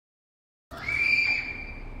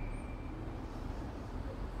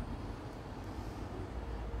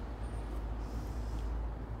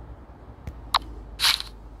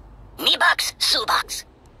bucks, Soulbox.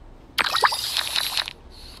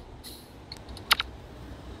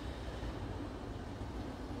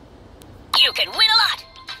 You can win a lot.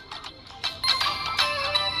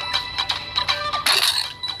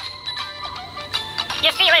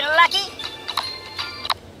 You feeling lucky?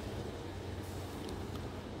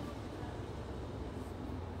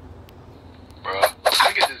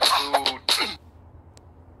 Look at this food.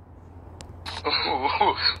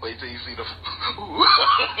 Wait till you see the.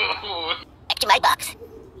 Back to my box.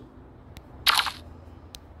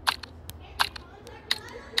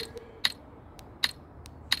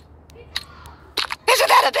 Isn't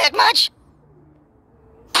that a bit much?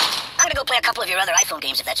 I'm gonna go play a couple of your other iPhone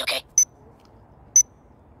games if that's okay.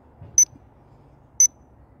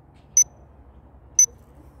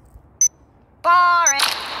 Boring.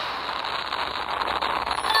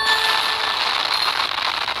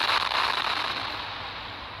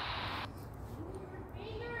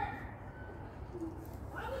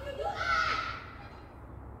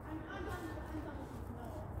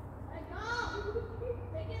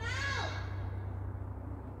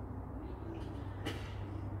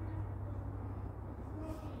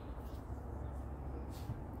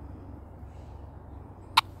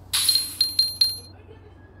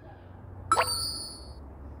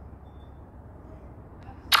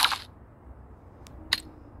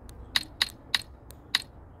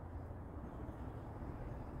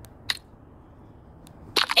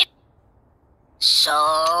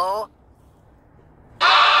 So...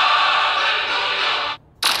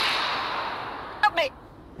 Help me!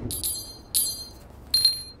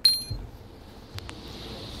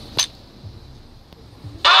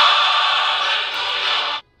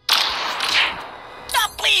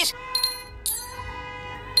 Stop, please!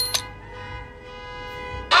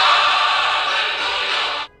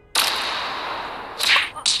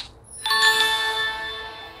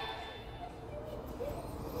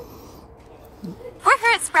 We're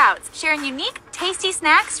here at Sprouts, sharing unique, tasty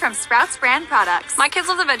snacks from Sprouts brand products. My kids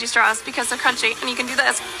love the veggie straws because they're crunchy and you can do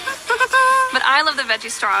this. But I love the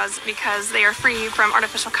veggie straws because they are free from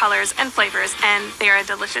artificial colors and flavors and they are a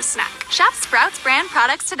delicious snack. Shop Sprouts brand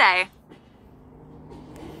products today.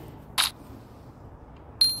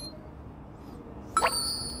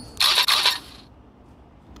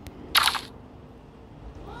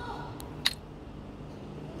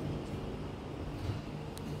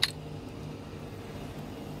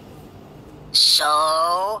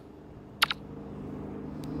 So...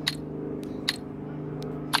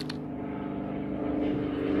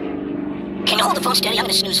 Can you hold the phone steady? I'm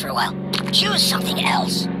gonna snooze for a while. Choose something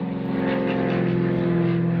else.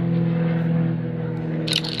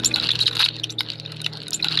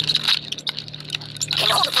 Can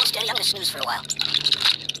you hold the phone steady? I'm gonna snooze for a while.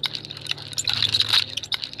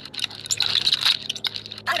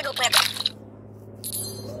 I'm gonna go play a...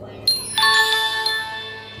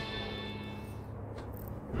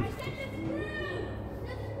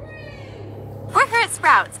 We're here at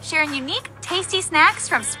Sprouts, sharing unique, tasty snacks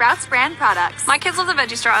from Sprouts brand products. My kids love the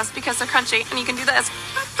veggie straws because they're crunchy and you can do this.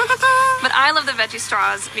 But I love the veggie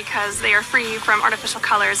straws because they are free from artificial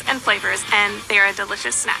colors and flavors and they are a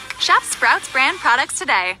delicious snack. Shop Sprouts brand products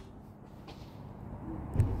today.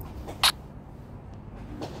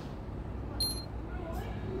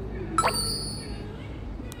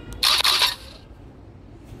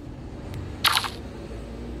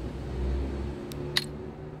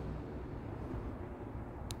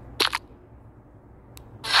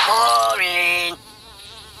 Boring.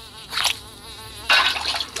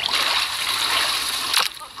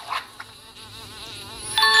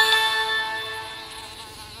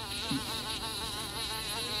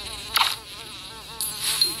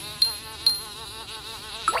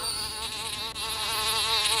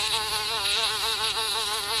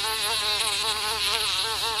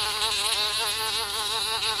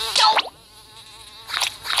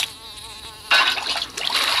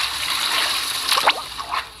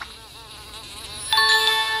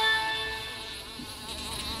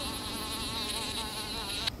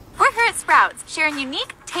 We're here at Sprouts, sharing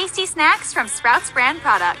unique, tasty snacks from Sprouts brand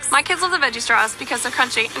products. My kids love the veggie straws because they're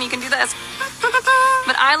crunchy and you can do this.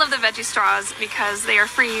 But I love the veggie straws because they are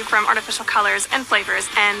free from artificial colors and flavors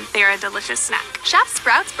and they are a delicious snack. Shop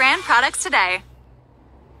Sprouts brand products today.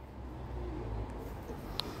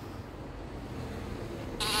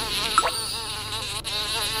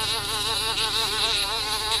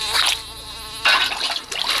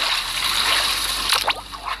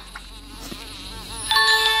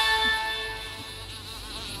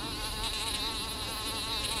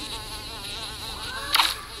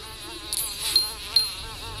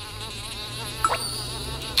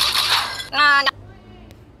 No.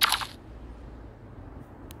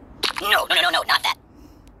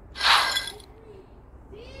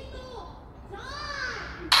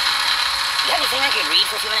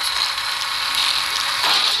 for a few minutes?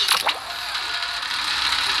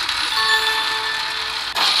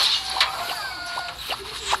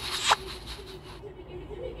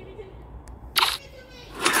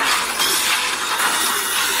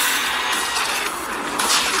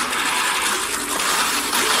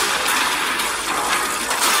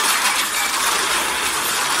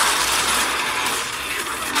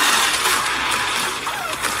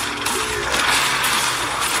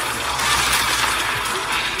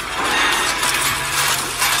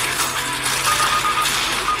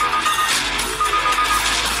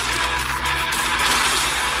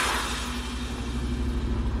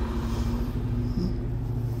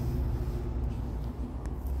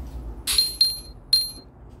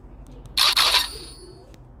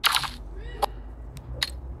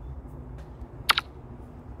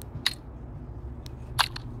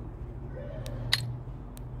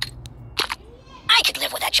 I could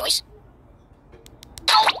live with that choice.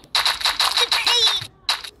 Oh! The pain!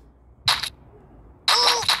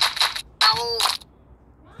 Oh! Oh!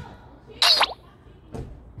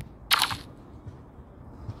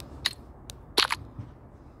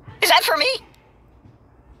 Is that for me?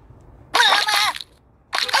 Mama!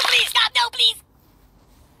 Oh, please, stop! No, please!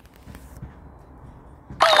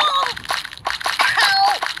 Oh!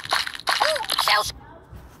 Ow! Oh, cells.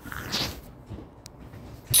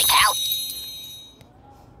 Ow!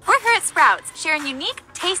 We're here at Sprouts, sharing unique,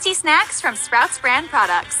 tasty snacks from Sprouts brand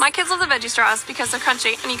products. My kids love the veggie straws because they're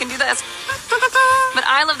crunchy and you can do this. But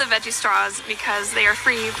I love the veggie straws because they are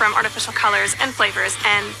free from artificial colors and flavors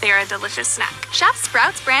and they are a delicious snack. Shop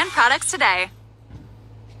Sprouts brand products today.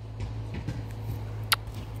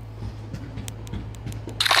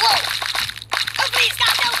 Whoa! Oh, please,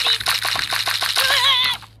 stop! No, please!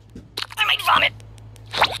 I might vomit.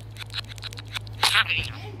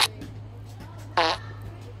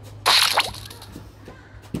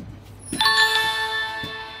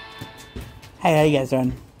 Hey, how you guys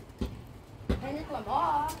doing?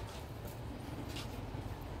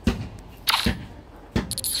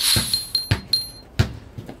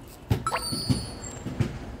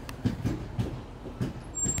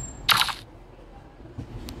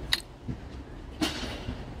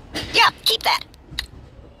 Yeah, keep that.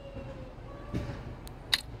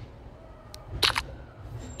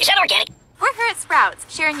 Is that organic? We're here at Sprouts,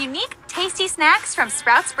 sharing unique, tasty snacks from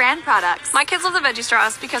Sprouts brand products. My kids love the veggie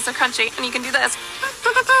straws because they're crunchy and you can do this.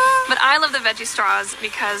 But I love the veggie straws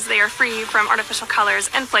because they are free from artificial colors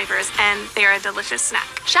and flavors and they are a delicious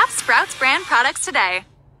snack. Shop Sprouts brand products today.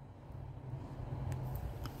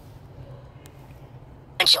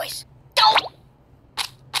 Good choice. Go!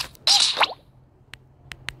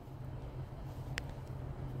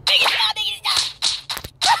 Make it stop! Make it stop!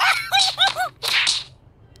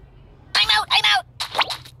 I'm out! I'm out!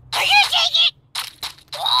 Are you gonna take it?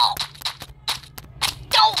 Oh!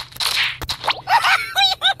 Go!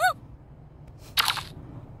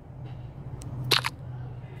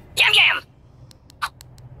 Yum yum!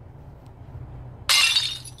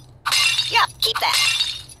 Yeah, keep that.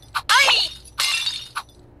 Aye!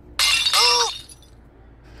 Ooh!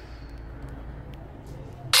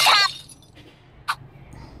 Stop!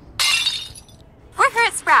 We're here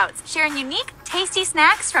at Sprouts, sharing unique, tasty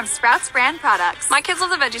snacks from Sprouts brand products. My kids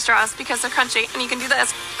love the veggie straws because they're crunchy and you can do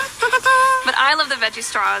this. But I love the veggie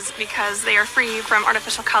straws because they are free from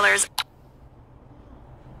artificial colors.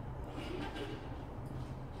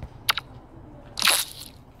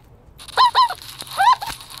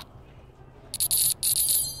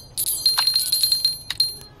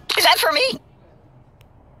 Is that for me?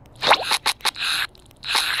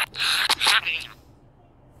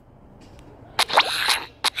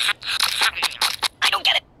 I don't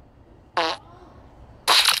get it.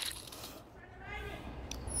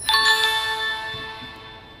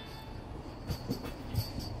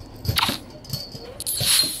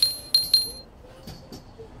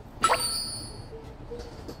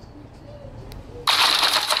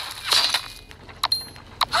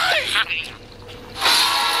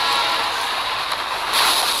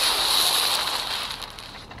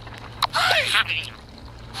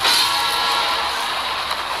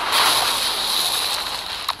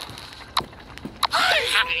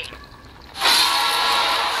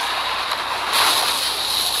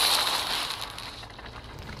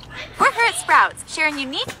 We're here at Sprouts, sharing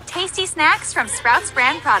unique, tasty snacks from Sprouts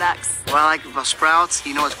brand products. What I like about Sprouts,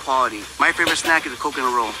 you know, it's quality. My favorite snack is a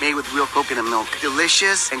coconut roll made with real coconut milk.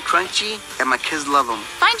 Delicious and crunchy, and my kids love them.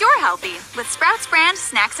 Find your healthy with Sprouts brand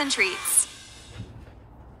snacks and treats.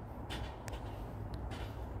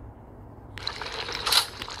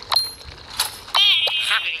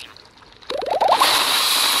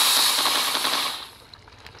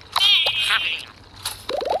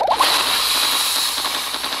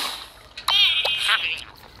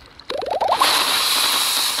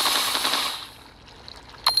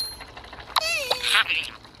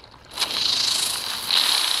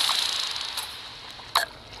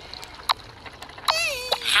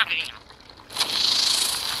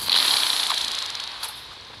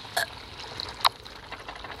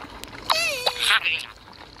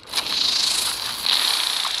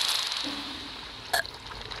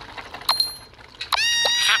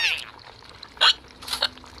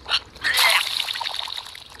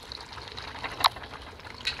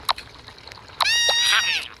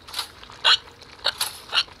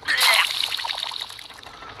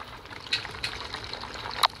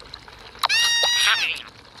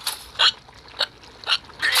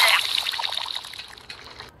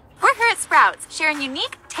 We're here at Sprouts, sharing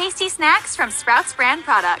unique, tasty snacks from Sprouts brand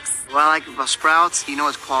products. What I like about Sprouts, you know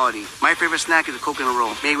it's quality. My favorite snack is a coconut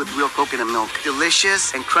roll, made with real coconut milk.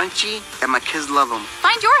 Delicious and crunchy, and my kids love them.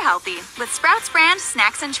 Find your healthy with Sprouts brand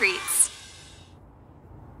snacks and treats.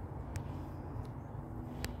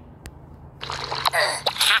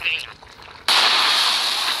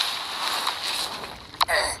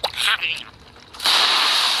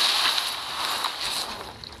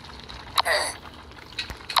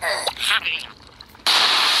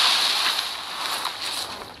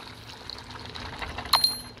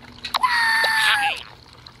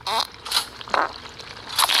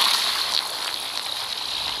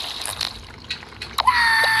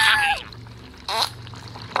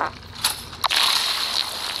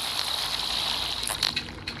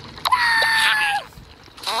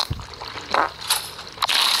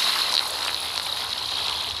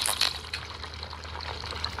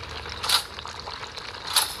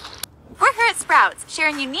 Sprouts,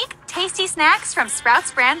 sharing unique, tasty snacks from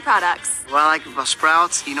Sprouts brand products. What I like about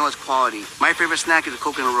Sprouts, you know it's quality. My favorite snack is a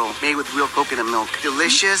coconut roll, made with real coconut milk.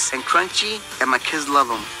 Delicious and crunchy, and my kids love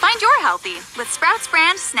them. Find your healthy with Sprouts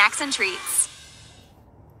brand snacks and treats.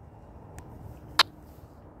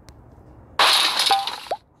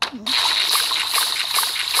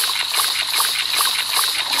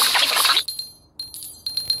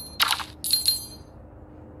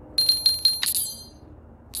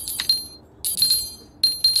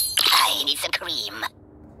 I need some cream.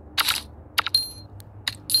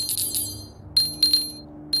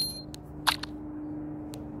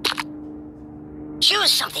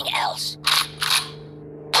 Choose something else.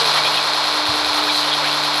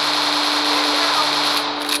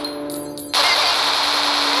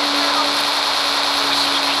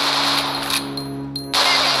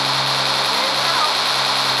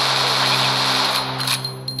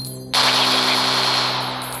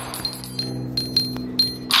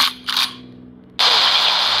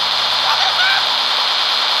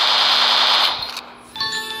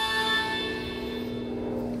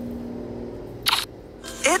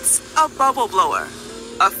 It's a bubble blower,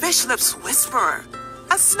 a fish lips whisperer,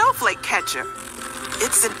 a snowflake catcher.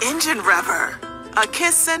 It's an engine revver, a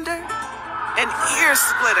kiss sender, an ear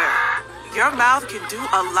splitter. Your mouth can do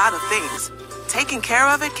a lot of things. Taking care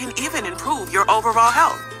of it can even improve your overall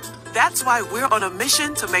health. That's why we're on a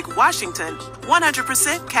mission to make Washington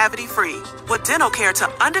 100% cavity free, with dental care to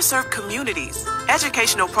underserved communities,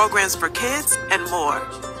 educational programs for kids, and more.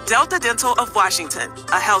 Delta Dental of Washington.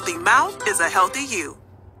 A healthy mouth is a healthy you.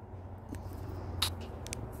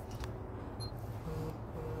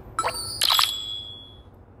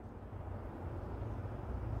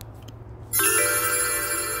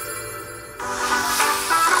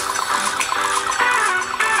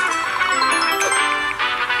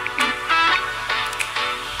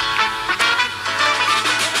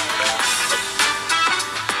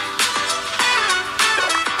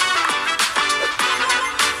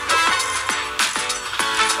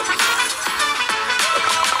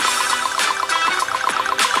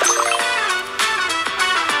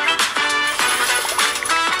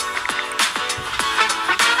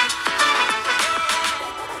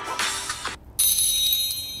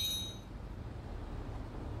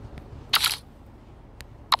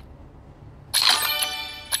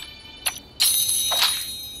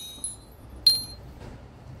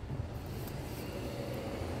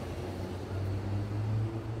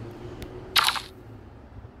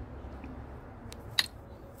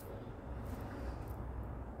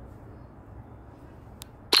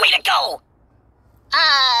 Way to go!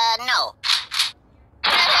 No.